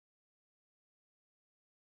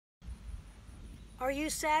Are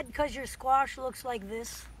you sad because your squash looks like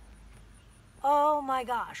this? Oh my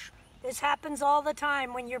gosh. This happens all the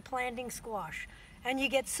time when you're planting squash and you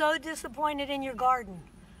get so disappointed in your garden.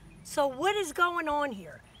 So what is going on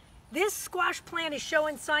here? This squash plant is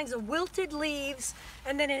showing signs of wilted leaves,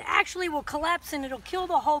 and then it actually will collapse and it'll kill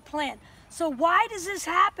the whole plant. So why does this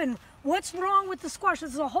happen? What's wrong with the squash?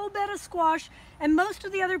 This is a whole bed of squash and most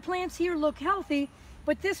of the other plants here look healthy,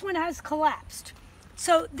 but this one has collapsed.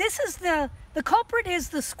 So this is the culprit is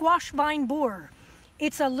the squash vine borer.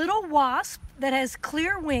 It's a little wasp that has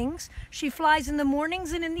clear wings. She flies in the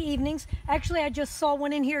mornings and in the evenings. Actually, I just saw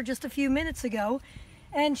one in here just a few minutes ago.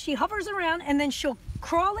 And she hovers around and then she'll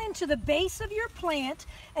crawl into the base of your plant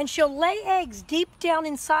and she'll lay eggs deep down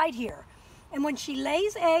inside here. And when she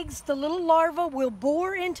lays eggs, the little larvae will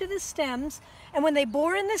bore into the stems. And when they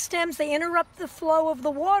bore in the stems, they interrupt the flow of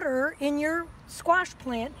the water in your squash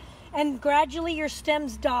plant. And gradually your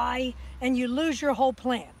stems die and you lose your whole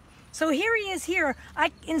plant. So here he is here.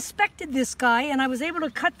 I inspected this guy and I was able to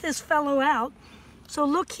cut this fellow out. So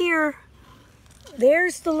look here,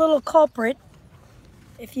 there's the little culprit.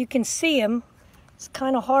 If you can see him, it's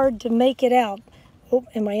kind of hard to make it out. Oh,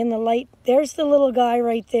 am I in the light? There's the little guy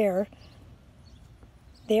right there.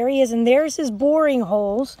 There he is, and there's his boring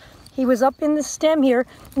holes. He was up in the stem here.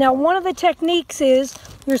 Now, one of the techniques is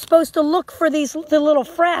you're supposed to look for the little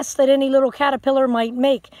frass that any little caterpillar might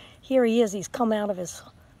make. Here he is, he's come out of his,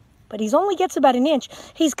 but he only gets about an inch.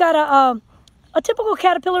 He's got a typical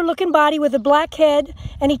caterpillar looking body with a black head,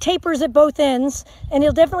 and he tapers at both ends, and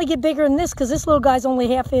he'll definitely get bigger than this because this little guy's only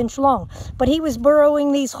 ½ inch long. But he was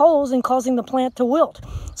burrowing these holes and causing the plant to wilt.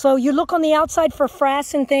 So you look on the outside for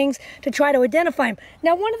frass and things to try to identify him.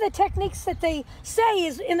 Now, one of the techniques that they say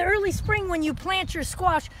is in the early spring when you plant your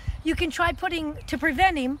squash, you can try to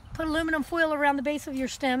prevent him, put aluminum foil around the base of your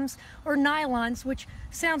stems or nylons, which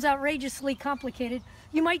sounds outrageously complicated.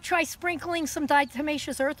 You might try sprinkling some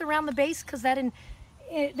diatomaceous earth around the base because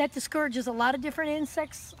that discourages a lot of different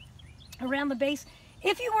insects around the base.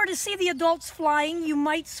 If you were to see the adults flying, you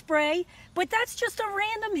might spray, but that's just a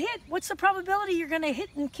random hit. What's the probability you're going to hit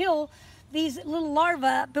and kill these little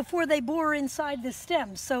larvae before they bore inside the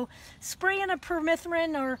stems? So spraying a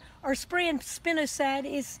permethrin or spraying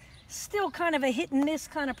spinosad is still kind of a hit and miss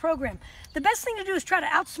kind of program. The best thing to do is try to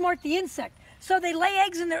outsmart the insect. So they lay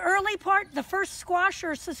eggs in the early part, the first squash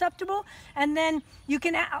are susceptible, and then you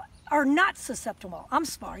can, are not susceptible, I'm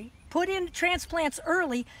sorry. Put in transplants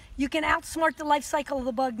early, you can outsmart the life cycle of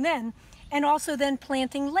the bug then, and also then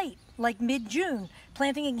planting late, like mid-June,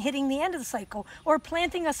 planting and hitting the end of the cycle, or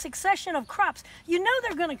planting a succession of crops. You know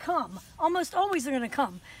they're gonna come, almost always they're gonna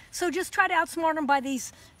come. So just try to outsmart them by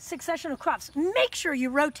these succession of crops. Make sure you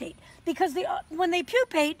rotate, because when they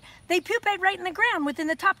pupate right in the ground within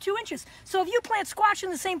the top 2 inches. So if you plant squash in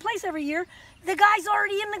the same place every year, the guy's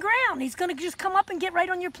already in the ground. He's gonna just come up and get right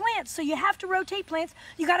on your plants. So you have to rotate plants.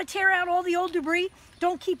 You gotta tear out all the old debris.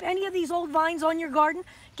 Don't keep any of these old vines on your garden.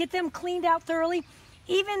 Get them cleaned out thoroughly.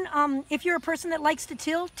 Even if you're a person that likes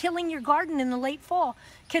to tilling your garden in the late fall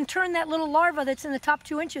can turn that little larva that's in the top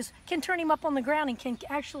 2 inches, can turn him up on the ground and can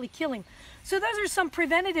actually kill him. So those are some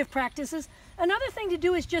preventative practices. Another thing to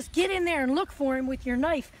do is just get in there and look for him with your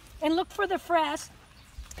knife and look for the frass.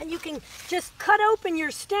 And you can just cut open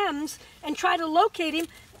your stems and try to locate him.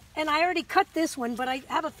 And I already cut this one, but I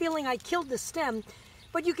have a feeling I killed the stem.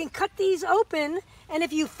 But you can cut these open, and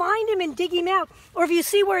if you find him and dig him out, or if you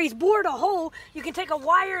see where he's bored a hole, you can take a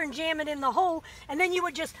wire and jam it in the hole, and then you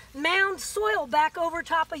would just mound soil back over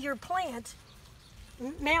top of your plant,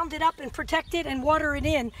 mound it up and protect it and water it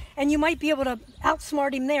in, and you might be able to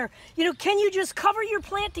outsmart him there. You know, can you just cover your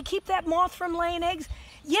plant to keep that moth from laying eggs?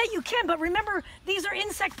 Yeah, you can, but remember, these are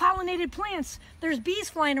insect-pollinated plants. There's bees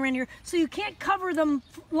flying around here, so you can't cover them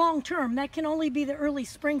long-term. That can only be the early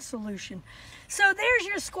spring solution. So there's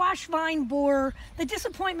your squash vine borer, the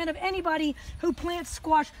disappointment of anybody who plants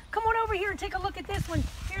squash. Come on over here and take a look at this one.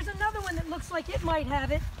 Here's another one that looks like it might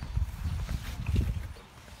have it.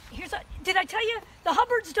 Did I tell you, the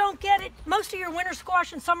Hubbards don't get it. Most of your winter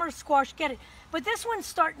squash and summer squash get it. But this one's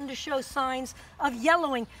starting to show signs of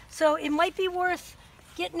yellowing. So it might be worth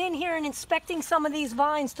getting in here and inspecting some of these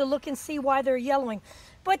vines to look and see why they're yellowing.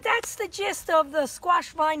 But that's the gist of the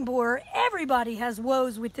squash vine borer. Everybody has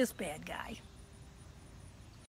woes with this bad guy.